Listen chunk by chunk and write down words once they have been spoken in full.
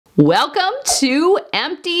Welcome to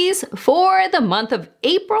Empties for the month of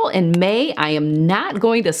April and May. I am not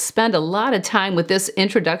going to spend a lot of time with this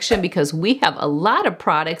introduction because we have a lot of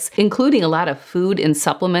products, including a lot of food and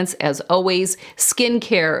supplements, as always,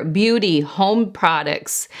 skincare, beauty, home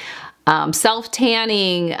products,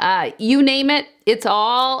 self-tanning, you name it, it's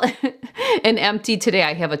all an empty today.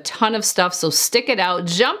 I have a ton of stuff, so stick it out,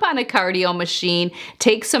 jump on a cardio machine,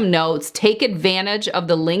 take some notes, take advantage of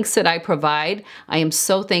the links that I provide. I am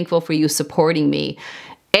so thankful for you supporting me.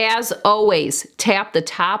 As always, tap the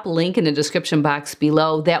top link in the description box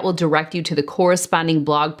below. That will direct you to the corresponding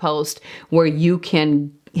blog post where you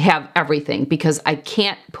can have everything, because I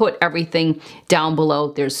can't put everything down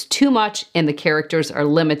below. There's too much and the characters are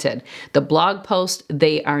limited. The blog post,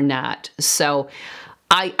 they are not. So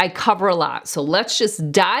I cover a lot. So let's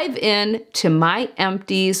just dive in to my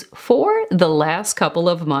empties for the last couple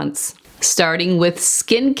of months. Starting with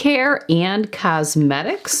skincare and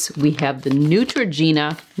cosmetics, we have the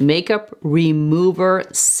Neutrogena Makeup Remover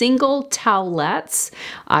Single Towelettes.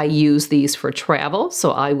 I use these for travel,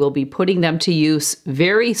 so I will be putting them to use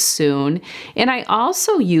very soon. And I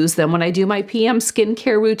also use them when I do my PM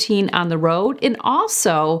skincare routine on the road, and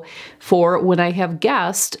also for when I have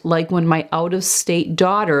guests, like when my out-of-state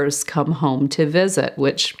daughters come home to visit,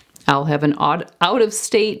 which I'll have an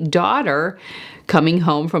out-of-state daughter coming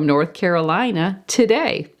home from North Carolina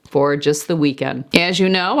today for just the weekend. As you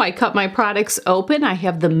know, I cut my products open. I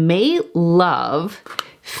have the May Love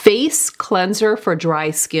Face Cleanser for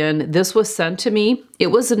dry skin. This was sent to me. It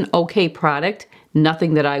was an okay product,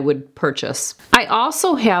 nothing that I would purchase. I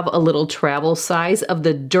also have a little travel size of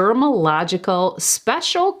the Dermalogical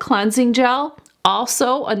Special Cleansing Gel.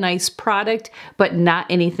 Also a nice product, but not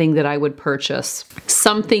anything that I would purchase.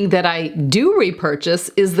 Something that I do repurchase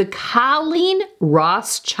is the Colleen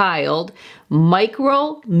Rothschild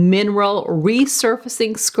Micro Mineral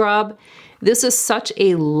Resurfacing Scrub. This is such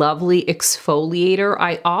a lovely exfoliator.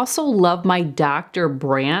 I also love my Dr.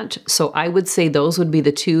 Brandt, so I would say those would be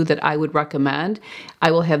the two that I would recommend. I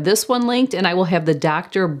will have this one linked, and I will have the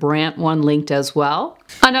Dr. Brandt one linked as well.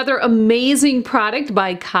 Another amazing product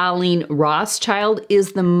by Colleen Rothschild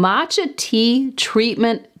is the Matcha Tea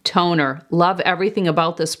Treatment Toner. Love everything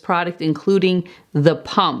about this product, including the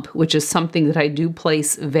pump, which is something that I do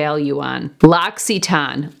place value on.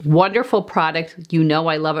 L'Occitane, wonderful product. You know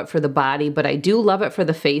I love it for the body, but I do love it for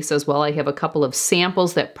the face as well. I have a couple of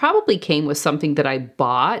samples that probably came with something that I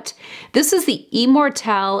bought. This is the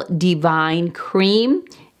Immortelle Divine Cream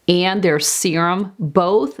and their serum,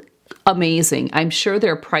 both amazing. I'm sure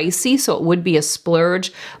they're pricey, so it would be a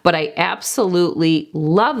splurge, but I absolutely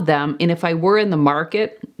love them. And if I were in the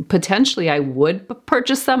market, potentially I would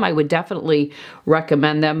purchase them. I would definitely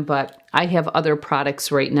recommend them, but I have other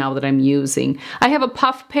products right now that I'm using. I have a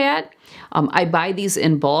puff pad. I buy these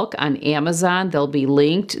in bulk on Amazon. They'll be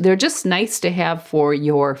linked. They're just nice to have for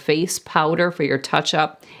your face powder, for your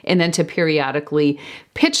touch-up, and then to periodically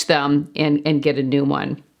pitch them and get a new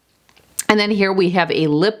one. And then here we have a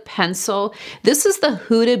lip pencil. This is the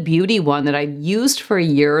Huda Beauty one that I've used for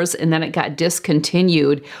years, and then it got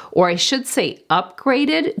discontinued, or I should say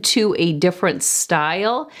upgraded to a different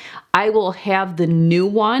style. I will have the new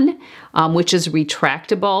one, which is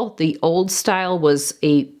retractable. The old style was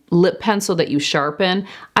a lip pencil that you sharpen.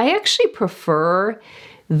 I actually prefer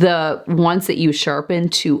the ones that you sharpen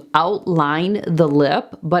to outline the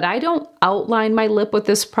lip, but I don't outline my lip with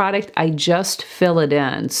this product. I just fill it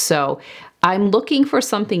in. So I'm looking for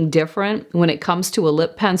something different when it comes to a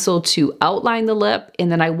lip pencil to outline the lip,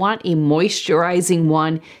 and then I want a moisturizing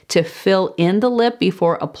one to fill in the lip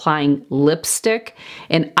before applying lipstick.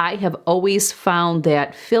 And I have always found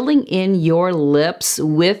that filling in your lips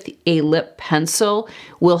with a lip pencil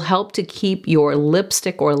will help to keep your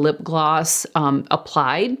lipstick or lip gloss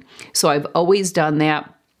applied. So I've always done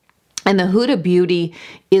that. And the Huda Beauty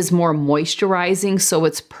is more moisturizing, so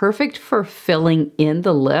it's perfect for filling in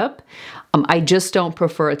the lip. I just don't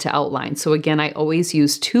prefer it to outline. So again, I always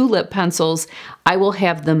use two lip pencils. I will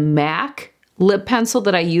have the MAC lip pencil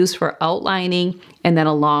that I use for outlining, and then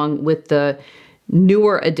along with the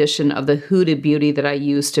newer edition of the Huda Beauty that I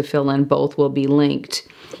use to fill in, both will be linked.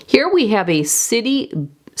 Here we have a City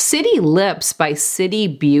Lips by City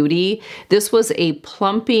Beauty. This was a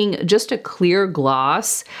plumping, just a clear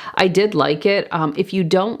gloss. I did like it. If you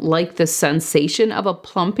don't like the sensation of a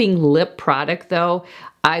plumping lip product though,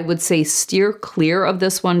 I would say steer clear of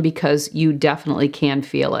this one because you definitely can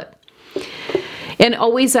feel it. And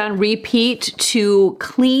always on repeat to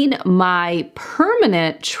clean my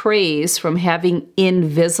permanent trays from having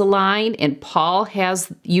Invisalign, and Paul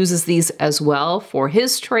uses these as well for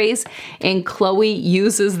his trays, and Chloe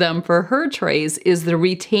uses them for her trays, is the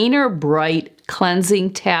Retainer Bright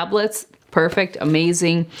Cleansing Tablets. Perfect,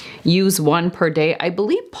 amazing. Use one per day. I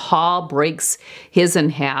believe Paul breaks his in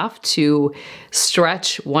half to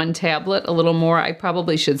stretch one tablet a little more. I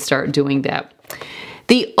probably should start doing that.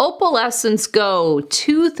 The Opalescence Go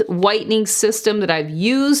tooth whitening system that I've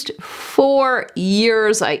used for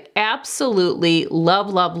years. I absolutely love,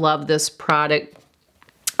 love, love this product.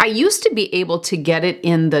 I used to be able to get it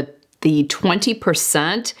in the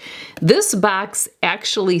 20%. This box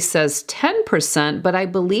actually says 10%, but I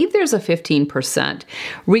believe there's a 15%.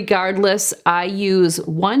 Regardless, I use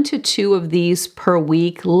 1 to 2 of these per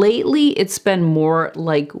week. Lately, it's been more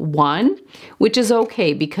like 1, which is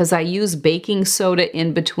okay because I use baking soda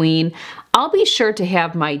in between. I'll be sure to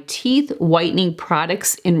have my teeth whitening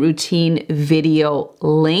products in routine video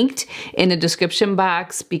linked in the description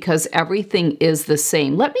box because everything is the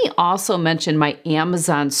same. Let me also mention my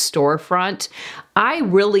Amazon storefront. I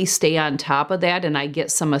really stay on top of that, and I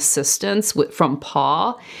get some assistance from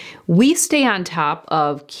Paul. We stay on top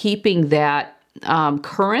of keeping that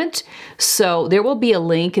current. So there will be a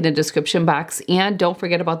link in the description box, and don't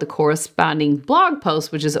forget about the corresponding blog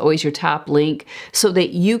post, which is always your top link, so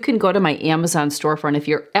that you can go to my Amazon storefront. If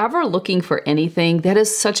you're ever looking for anything, that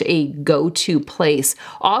is such a go-to place.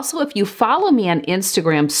 Also, if you follow me on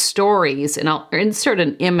Instagram stories, and I'll insert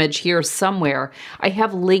an image here somewhere, I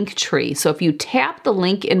have Linktree. So if you tap the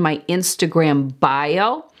link in my Instagram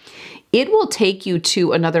bio, it will take you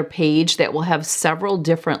to another page that will have several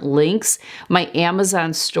different links. My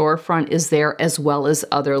Amazon storefront is there as well as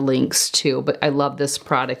other links too, but I love this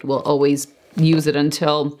product. We'll always use it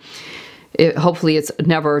until, hopefully it's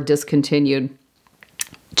never discontinued.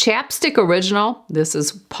 Chapstick Original, this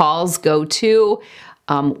is Paul's go-to.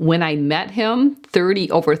 When I met him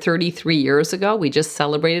over 33 years ago, we just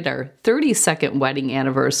celebrated our 32nd wedding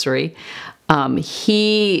anniversary.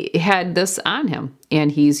 He had this on him,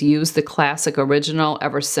 and he's used the Classic Original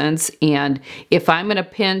ever since. And if I'm in a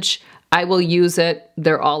pinch, I will use it.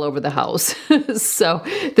 They're all over the house. So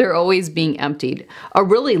they're always being emptied. A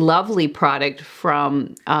really lovely product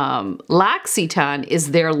from L'Occitane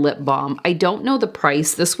is their lip balm. I don't know the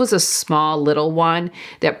price. This was a small little one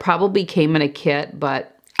that probably came in a kit,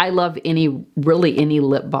 but I love really any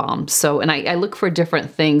lip balm. So, and I look for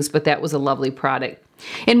different things, but that was a lovely product.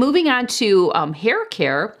 And moving on to hair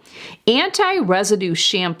care, Anti-Residue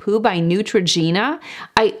Shampoo by Neutrogena.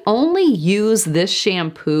 I only use this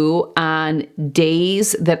shampoo on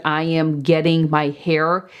days that I am getting my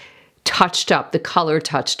hair touched up, the color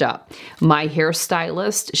touched up. My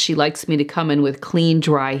hairstylist, she likes me to come in with clean,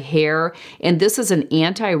 dry hair. And this is an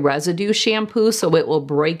anti-residue shampoo, so it will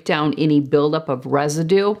break down any buildup of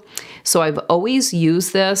residue. So I've always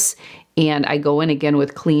used this, and I go in again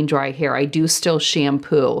with clean, dry hair. I do still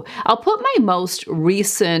shampoo. I'll put my most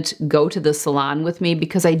recent go to the salon with me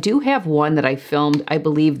because I do have one that I filmed, I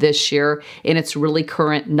believe, this year, and it's really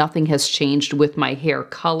current. Nothing has changed with my hair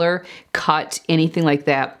color, cut, anything like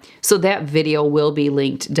that. So that video will be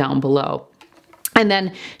linked down below. And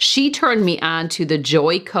then she turned me on to the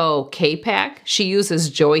Joico K-Pack. She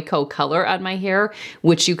uses Joico color on my hair,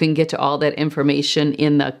 which you can get to all that information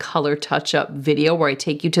in the color touch-up video where I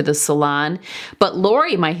take you to the salon. But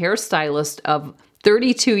Lori, my hairstylist of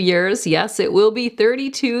 32 years, yes, it will be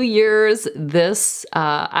 32 years this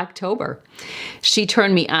October. She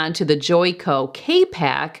turned me on to the Joico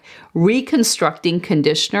K-Pack Reconstructing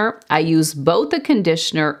Conditioner. I use both the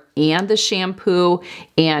conditioner and the shampoo,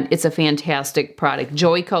 and it's a fantastic product.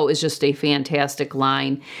 Joico is just a fantastic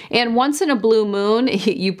line. And once in a blue moon,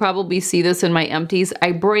 you probably see this in my empties,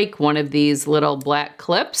 I break one of these little black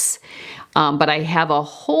clips. But I have a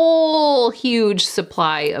whole huge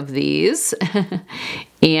supply of these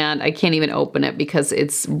and I can't even open it because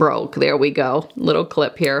it's broke. There we go, little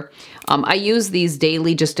clip here. I use these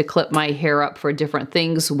daily just to clip my hair up for different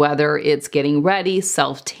things, whether it's getting ready,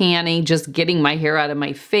 self-tanning, just getting my hair out of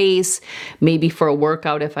my face, maybe for a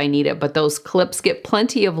workout if I need it. But those clips get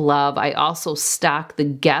plenty of love. I also stock the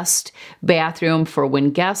guest bathroom for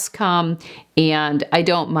when guests come, and I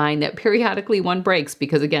don't mind that periodically one breaks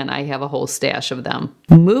because, again, I have a whole stash of them.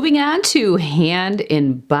 Moving on to hand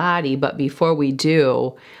and body, but before we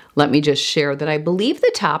do, let me just share that I believe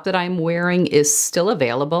the top that I'm wearing is still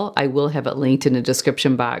available. I will have it linked in the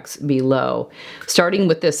description box below. Starting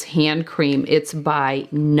with this hand cream, it's by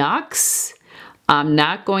Nux. I'm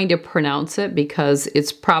not going to pronounce it because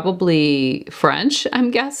it's probably French,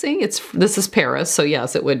 I'm guessing. This is Paris, so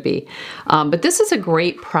yes, it would be. But this is a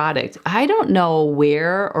great product. I don't know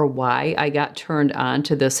where or why I got turned on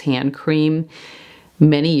to this hand cream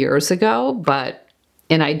many years ago,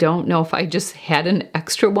 and I don't know if I just had an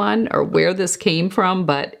extra one or where this came from,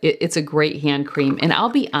 but it's a great hand cream. And I'll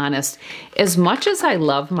be honest, as much as I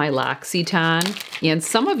love my L'Occitane, and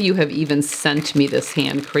some of you have even sent me this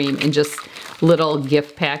hand cream in just little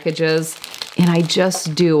gift packages, and I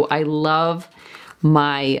just do. I love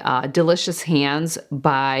my Delicious Hands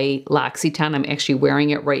by L'Occitane. I'm actually wearing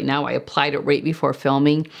it right now. I applied it right before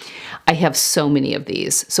filming. I have so many of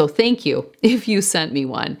these, so thank you if you sent me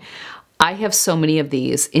one. I have so many of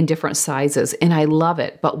these in different sizes, and I love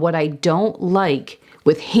it. But what I don't like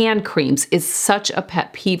with hand creams is such a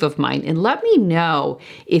pet peeve of mine. And let me know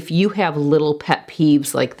if you have little pet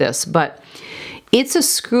peeves like this. But it's a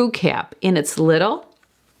screw cap, and it's little.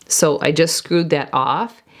 So I just screwed that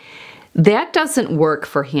off. That doesn't work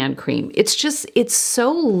for hand cream. It's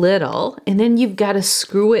so little, and then you've got to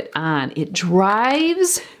screw it on. It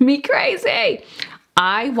drives me crazy.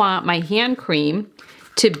 I want my hand cream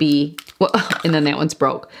to be, well, and then that one's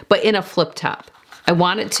broke, but in a flip top. I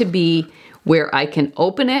want it to be where I can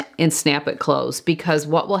open it and snap it closed, because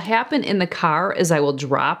what will happen in the car is I will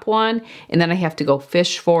drop one and then I have to go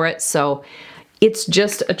fish for it. So it's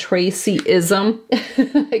just a Tracy-ism,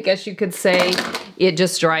 I guess you could say. It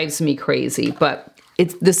just drives me crazy, but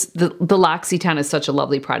the L'Occitane is such a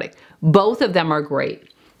lovely product. Both of them are great.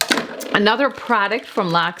 Another product from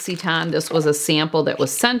L'Occitane, this was a sample that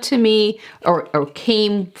was sent to me or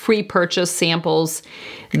came free purchase samples.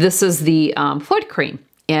 This is the foot cream,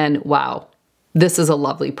 and wow, this is a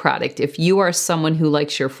lovely product. If you are someone who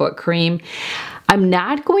likes your foot cream, I'm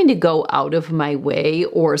not going to go out of my way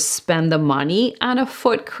or spend the money on a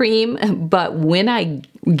foot cream, but when I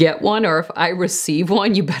get one or if I receive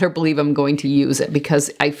one, you better believe I'm going to use it,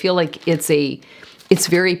 because I feel like it's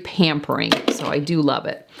very pampering, so I do love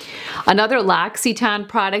it. Another L'Occitane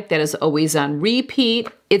product that is always on repeat,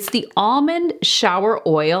 it's the almond shower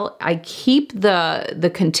oil. I keep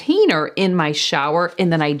the container in my shower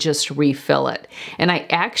and then I just refill it. And I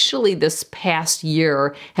actually this past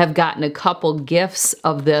year have gotten a couple gifts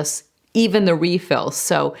of this, even the refill.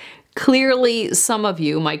 So clearly some of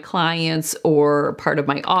you, my clients or part of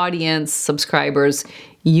my audience, subscribers,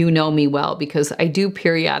 you know me well, because I do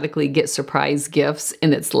periodically get surprise gifts,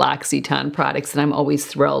 and it's L'Occitane products, and I'm always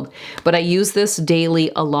thrilled. But I use this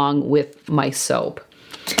daily along with my soap.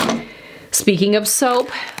 Speaking of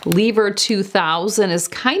soap, Lever 2000 is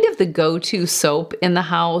kind of the go-to soap in the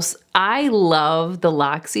house. I love the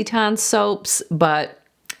L'Occitane soaps, but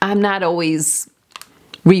I'm not always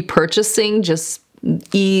repurchasing, just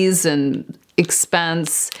ease and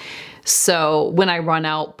expense. So when I run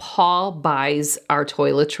out, Paul buys our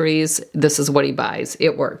toiletries. This is what he buys.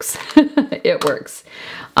 It works. It works.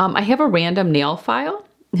 I have a random nail file,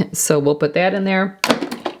 so we'll put that in there.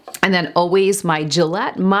 And then always my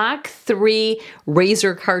Gillette Mach 3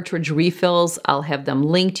 razor cartridge refills. I'll have them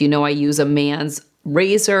linked. You know I use a man's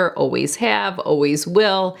razor, always have, always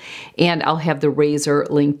will, and I'll have the razor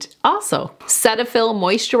linked also. Cetaphil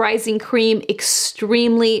moisturizing cream,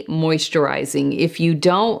 extremely moisturizing. If you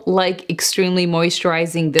don't like extremely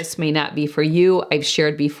moisturizing, this may not be for you. I've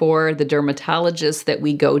shared before, the dermatologist that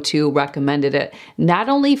we go to recommended it, not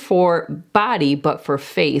only for body, but for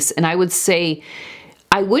face. And I would say,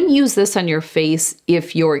 I wouldn't use this on your face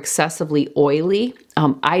if you're excessively oily.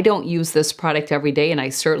 I don't use this product every day, and I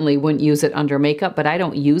certainly wouldn't use it under makeup, but I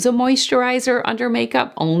don't use a moisturizer under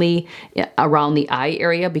makeup, only around the eye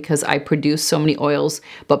area because I produce so many oils.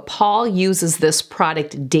 But Paul uses this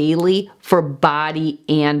product daily for body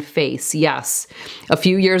and face. Yes, a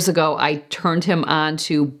few years ago, I turned him on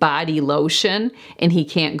to body lotion, and he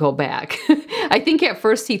can't go back. I think at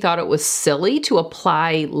first he thought it was silly to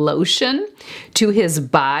apply lotion to his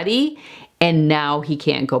body, and now he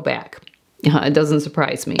can't go back. It doesn't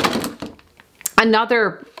surprise me.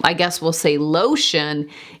 Another, I guess we'll say lotion,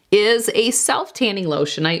 is a self-tanning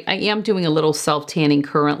lotion. I am doing a little self-tanning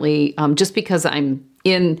currently just because I'm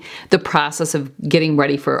in the process of getting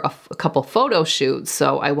ready for a couple photo shoots.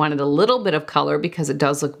 So I wanted a little bit of color because it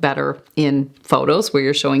does look better in photos where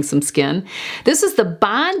you're showing some skin. This is the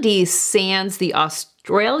Bondi Sans the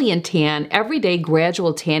Australian Tan Everyday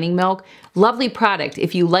Gradual Tanning Milk. Lovely product.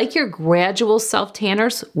 If you like your gradual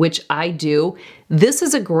self-tanners, which I do, this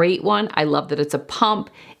is a great one. I love that it's a pump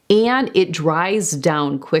and it dries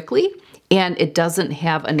down quickly. and it doesn't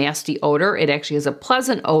have a nasty odor. It actually has a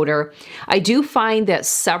pleasant odor. I do find that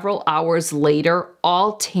several hours later,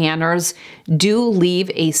 all tanners do leave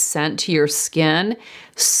a scent to your skin.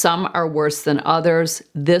 Some are worse than others.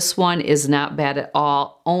 This one is not bad at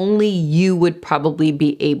all. Only you would probably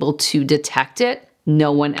be able to detect it.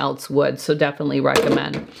 No one else would, so definitely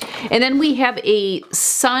recommend. And then we have a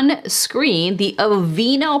sunscreen, the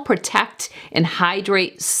Aveeno Protect and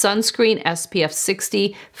Hydrate Sunscreen SPF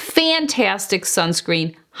 60. Fantastic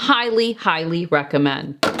sunscreen. Highly, highly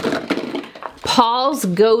recommend. Paul's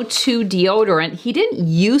go-to deodorant. He didn't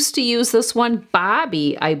used to use this one.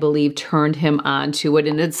 Bobby, I believe, turned him on to it,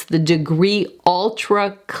 and it's the Degree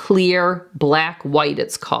Ultra Clear Black White,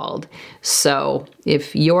 it's called. So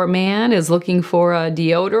if your man is looking for a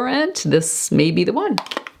deodorant, this may be the one.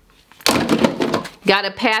 Got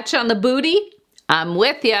a patch on the booty? I'm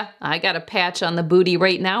with ya. I got a patch on the booty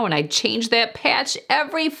right now, and I change that patch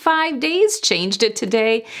every 5 days. Changed it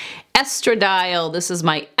today. Estradiol. This is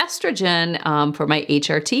my estrogen for my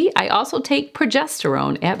HRT. I also take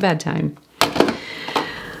progesterone at bedtime.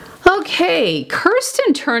 Okay,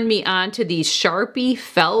 Kirsten turned me on to the Sharpie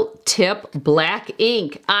felt tip black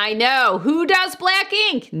ink. I know, who does black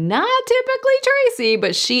ink? Not typically Tracy,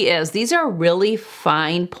 but she is. These are really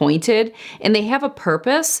fine pointed and they have a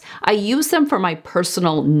purpose. I use them for my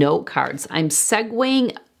personal note cards. I'm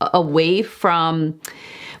segueing away from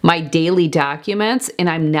my daily documents, and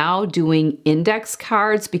I'm now doing index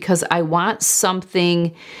cards because I want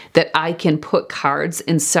something that I can put cards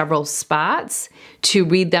in several spots to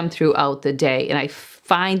read them throughout the day. And I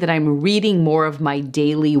find that I'm reading more of my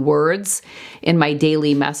daily words and my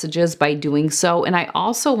daily messages by doing so. And I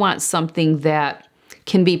also want something that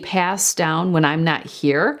can be passed down when I'm not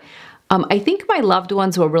here. I think my loved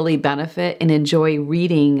ones will really benefit and enjoy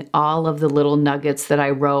reading all of the little nuggets that I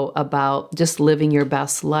wrote about just living your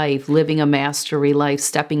best life, living a mastery life,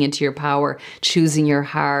 stepping into your power, choosing your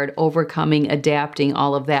heart, overcoming, adapting,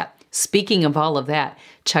 all of that. Speaking of all of that,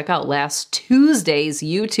 check out last Tuesday's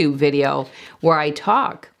YouTube video where I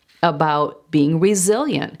talk about being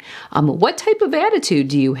resilient. What type of attitude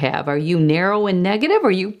do you have? Are you narrow and negative, or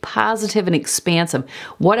are you positive and expansive?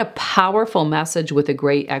 What a powerful message with a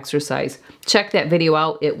great exercise. Check that video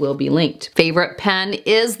out. It will be linked. Favorite pen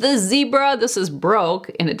is the Zebra. This is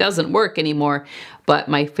broke and it doesn't work anymore, but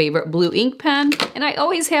my favorite blue ink pen, and I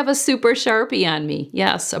always have a Super Sharpie on me.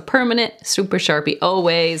 Yes, a permanent Super Sharpie,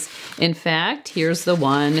 always. In fact, here's the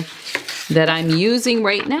one that I'm using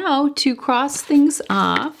right now to cross things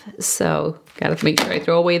off. So gotta make sure I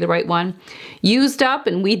throw away the right one. Used up,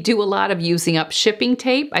 and we do a lot of using up shipping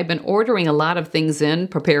tape. I've been ordering a lot of things in,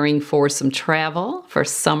 preparing for some travel for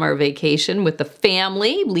summer vacation with the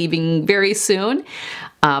family, leaving very soon.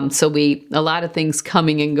 So a lot of things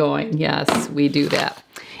coming and going. Yes, we do that.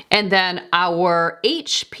 And then our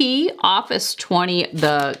HP Office 20,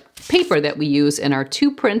 the paper that we use in our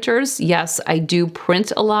 2 printers. Yes, I do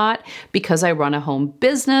print a lot because I run a home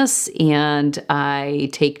business and I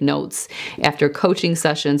take notes after coaching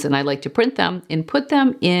sessions, and I like to print them and put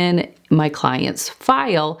them in my client's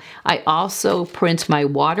file. I also print my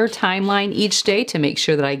water timeline each day to make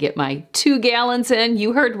sure that I get my 2 gallons in.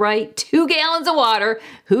 You heard right, 2 gallons of water.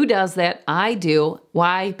 Who does that? I do.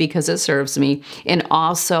 Why? Because it serves me. And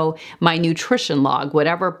also my nutrition log,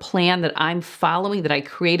 whatever plan that I'm following that I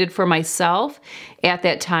created for myself, at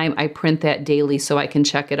that time I print that daily so I can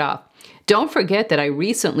check it off. Don't forget that I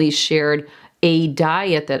recently shared a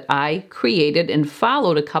diet that I created and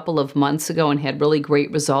followed a couple of months ago and had really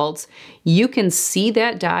great results. You can see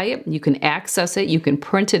that diet, you can access it, you can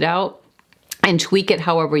print it out and tweak it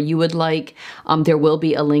however you would like. There will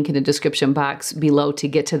be a link in the description box below to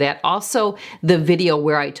get to that. Also, the video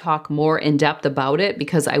where I talk more in depth about it,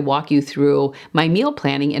 because I walk you through my meal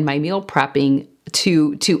planning and my meal prepping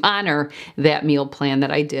to honor that meal plan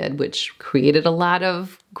that I did, which created a lot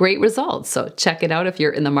of great results. So check it out if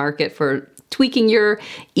you're in the market for tweaking your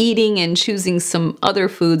eating and choosing some other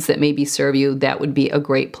foods that maybe serve you. That would be a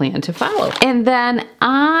great plan to follow. And then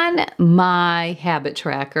on my habit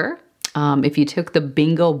tracker, if you took the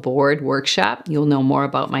bingo board workshop, you'll know more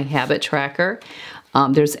about my habit tracker.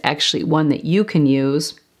 There's actually one that you can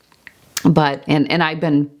use, but, and I've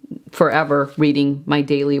been forever reading my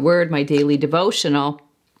daily word, my daily devotional.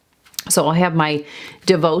 So I'll have my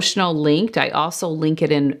devotional linked. I also link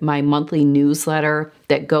it in my monthly newsletter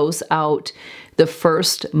that goes out the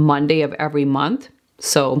first Monday of every month.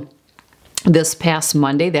 So this past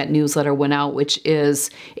Monday, that newsletter went out, which is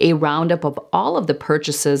a roundup of all of the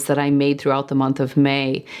purchases that I made throughout the month of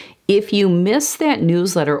May. If you miss that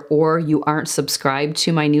newsletter or you aren't subscribed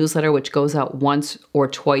to my newsletter, which goes out once or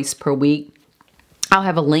twice per week, I'll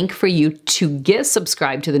have a link for you to get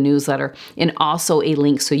subscribed to the newsletter, and also a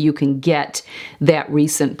link so you can get that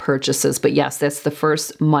recent purchases. But yes, that's the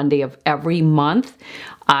first Monday of every month.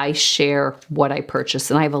 I share what I purchased,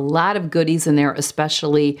 and I have a lot of goodies in there,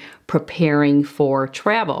 especially preparing for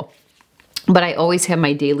travel. But I always have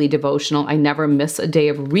my daily devotional. I never miss a day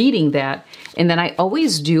of reading that. And then I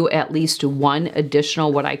always do at least one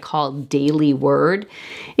additional, what I call daily word.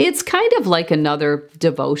 It's kind of like another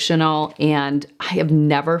devotional, and I have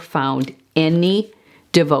never found any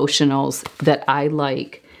devotionals that I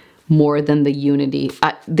like more than the Unity.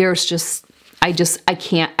 I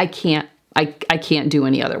can't do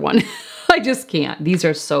any other one. I just can't. These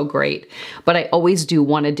are so great. But I always do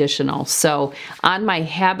one additional. So on my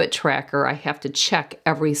habit tracker, I have to check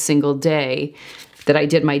every single day that I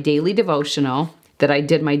did my daily devotional, that I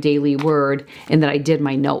did my daily word, and that I did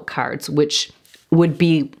my note cards, which would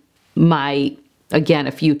be my, again,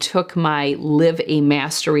 if you took my Live a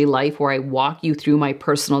Mastery Life, where I walk you through my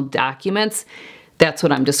personal documents, that's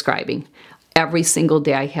what I'm describing. Every single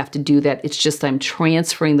day I have to do that. It's just I'm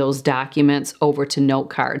transferring those documents over to note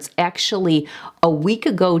cards. Actually, a week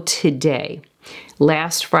ago today,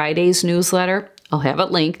 last Friday's newsletter, I'll have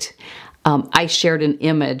it linked, I shared an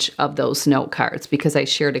image of those note cards because I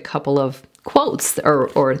shared a couple of quotes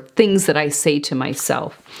or things that I say to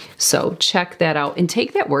myself. So check that out and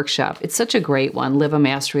take that workshop. It's such a great one, Live a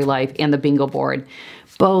Mastery Life and the bingo board.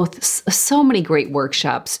 Both so many great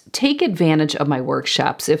workshops. Take advantage of my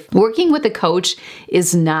workshops. If working with a coach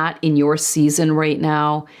is not in your season right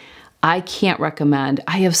now, I can't recommend.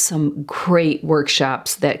 I have some great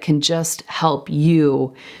workshops that can just help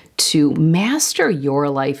you to master your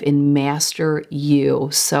life and master you.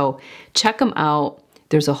 So check them out.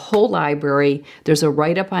 There's a whole library. There's a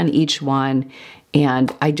write-up on each one.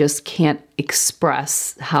 And I just can't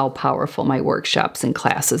express how powerful my workshops and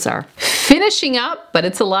classes are. Finishing up, but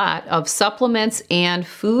it's a lot, of supplements and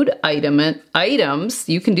food items.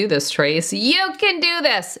 You can do this, Trace. You can do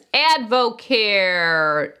this.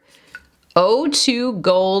 Advocare O2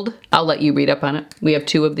 Gold. I'll let you read up on it. We have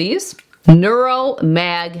 2 of these.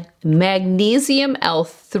 Neuromag Magnesium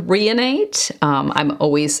L-threonate. I'm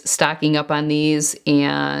always stocking up on these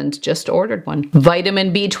and just ordered one.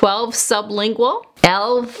 Vitamin B12 sublingual.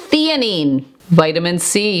 L-theanine. Vitamin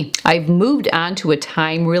C. I've moved on to a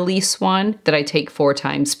time release one that I take 4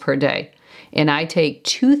 times per day. And I take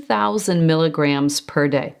 2,000 milligrams per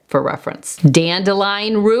day for reference.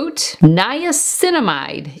 Dandelion root,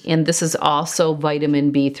 niacinamide, and this is also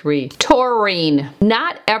vitamin B3. Taurine.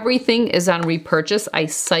 Not everything is on repurchase. I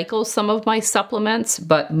cycle some of my supplements,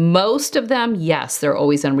 but most of them, yes, they're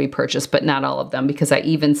always on repurchase, but not all of them, because I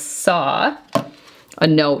even saw a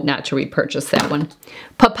note not to repurchase that one.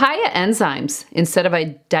 Papaya enzymes, instead of a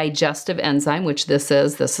digestive enzyme, which this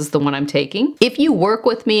is the one I'm taking. If you work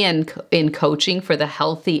with me in coaching for the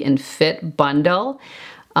Healthy and Fit bundle,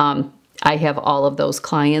 I have all of those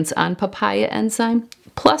clients on papaya enzyme,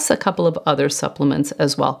 plus a couple of other supplements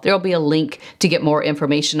as well. There'll be a link to get more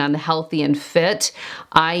information on the Healthy and Fit.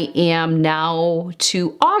 I am now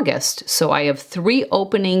to August, so I have 3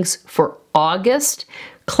 openings for August.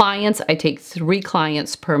 Clients, I take 3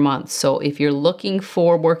 clients per month. So if you're looking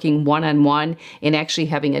for working one-on-one and actually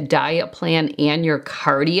having a diet plan and your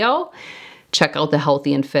cardio, check out the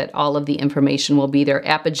Healthy and Fit. All of the information will be there.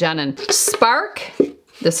 Apigenin. Spark.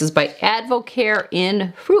 This is by Advocare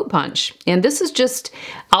in Fruit Punch. And this is just,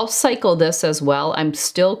 I'll cycle this as well. I'm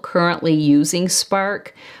still currently using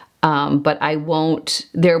Spark. But I won't,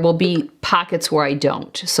 there will be pockets where I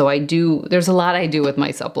don't. So there's a lot I do with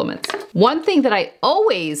my supplements. One thing that I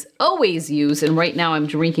always use, and right now I'm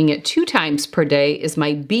drinking it 2 times per day, is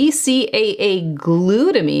my BCAA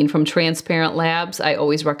glutamine from Transparent Labs. I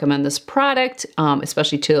always recommend this product,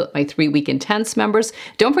 especially to my 3-week intense members.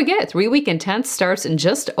 Don't forget, 3-week intense starts in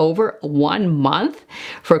just over 1 month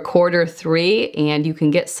for Q3, and you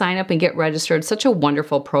can sign up and get registered. Such a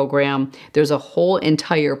wonderful program. There's a whole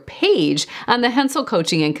entire page on the Hensel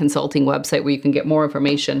Coaching and Consulting website where you can get more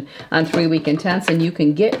information on 3-week intense, and you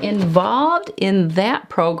can get involved in that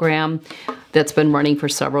program that's been running for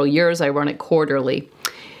several years. I run it quarterly.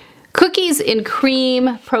 Cookies and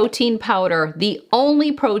cream protein powder, the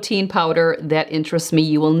only protein powder that interests me.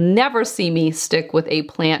 You will never see me stick with a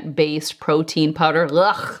plant-based protein powder.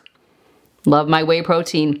 Ugh. Love my whey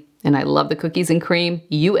protein. And I love the cookies and cream,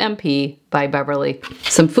 UMP by Beverly.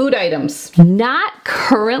 Some food items. Not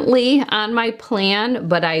currently on my plan,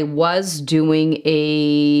 but I was doing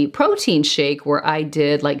a protein shake where I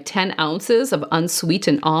did like 10 ounces of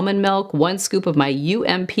unsweetened almond milk, 1 scoop of my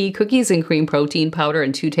UMP cookies and cream protein powder,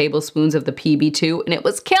 and 2 tablespoons of the PB2, and it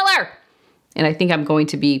was killer. And I think I'm going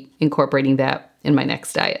to be incorporating that in my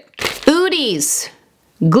next diet. Foodies,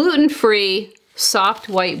 gluten-free, soft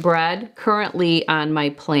white bread, currently on my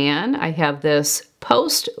plan. I have this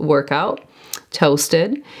post-workout,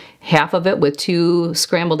 toasted, half of it with 2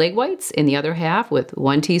 scrambled egg whites and the other half with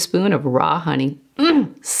 1 teaspoon of raw honey.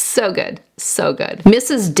 So good, so good.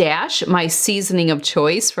 Mrs. Dash, my seasoning of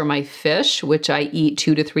choice for my fish, which I eat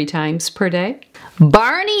 2 to 3 times per day.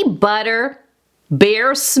 Barney butter,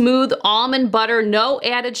 bare smooth almond butter, no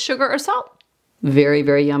added sugar or salt. Very,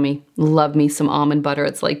 very yummy. Love me some almond butter.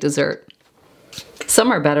 It's like dessert.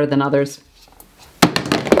 Some are better than others.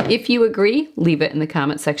 If you agree, leave it in the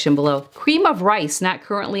comment section below. Cream of rice, not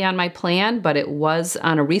currently on my plan, but it was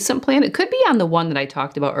on a recent plan. It could be on the one that I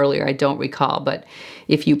talked about earlier. I don't recall, but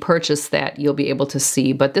if you purchase that, you'll be able to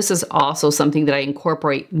see. But this is also something that I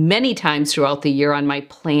incorporate many times throughout the year on my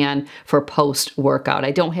plan for post-workout.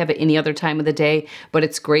 I don't have it any other time of the day, but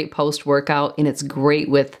it's great post-workout, and it's great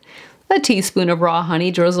with a teaspoon of raw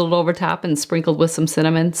honey drizzled over top and sprinkled with some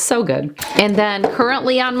cinnamon. So good. And then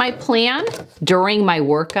currently on my plan during my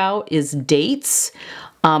workout is dates.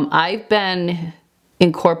 I've been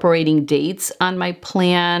incorporating dates on my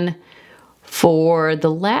plan for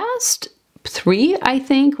the last 3, I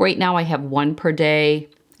think. Right now I have 1 per day.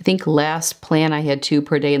 I think last plan I had 2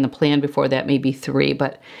 per day, and the plan before that maybe 3,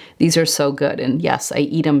 but these are so good. And yes, I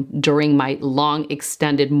eat them during my long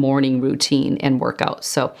extended morning routine and workout.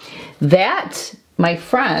 So that, my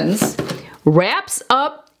friends, wraps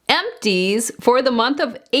up empties for the month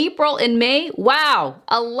of April and May. Wow,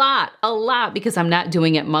 a lot, because I'm not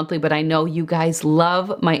doing it monthly, but I know you guys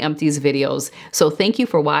love my empties videos. So thank you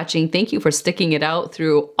for watching. Thank you for sticking it out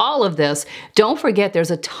through all of this. Don't forget,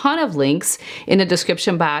 there's a ton of links in the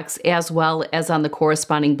description box as well as on the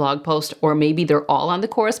corresponding blog post, or maybe they're all on the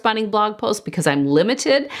corresponding blog post because I'm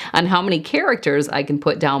limited on how many characters I can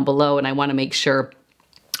put down below, and I want to make sure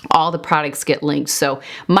all the products get linked. So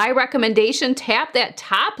my recommendation, tap that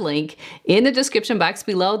top link in the description box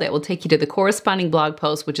below. That will take you to the corresponding blog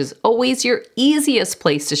post, which is always your easiest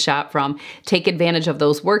place to shop from. Take advantage of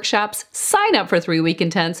those workshops, sign up for 3-week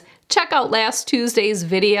intense, check out last Tuesday's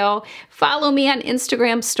video, follow me on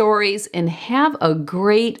Instagram stories, and have a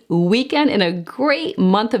great weekend and a great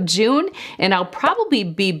month of June. And I'll probably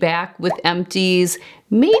be back with empties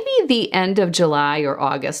maybe the end of July or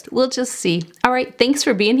August. We'll just see. All right, thanks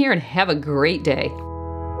for being here and have a great day.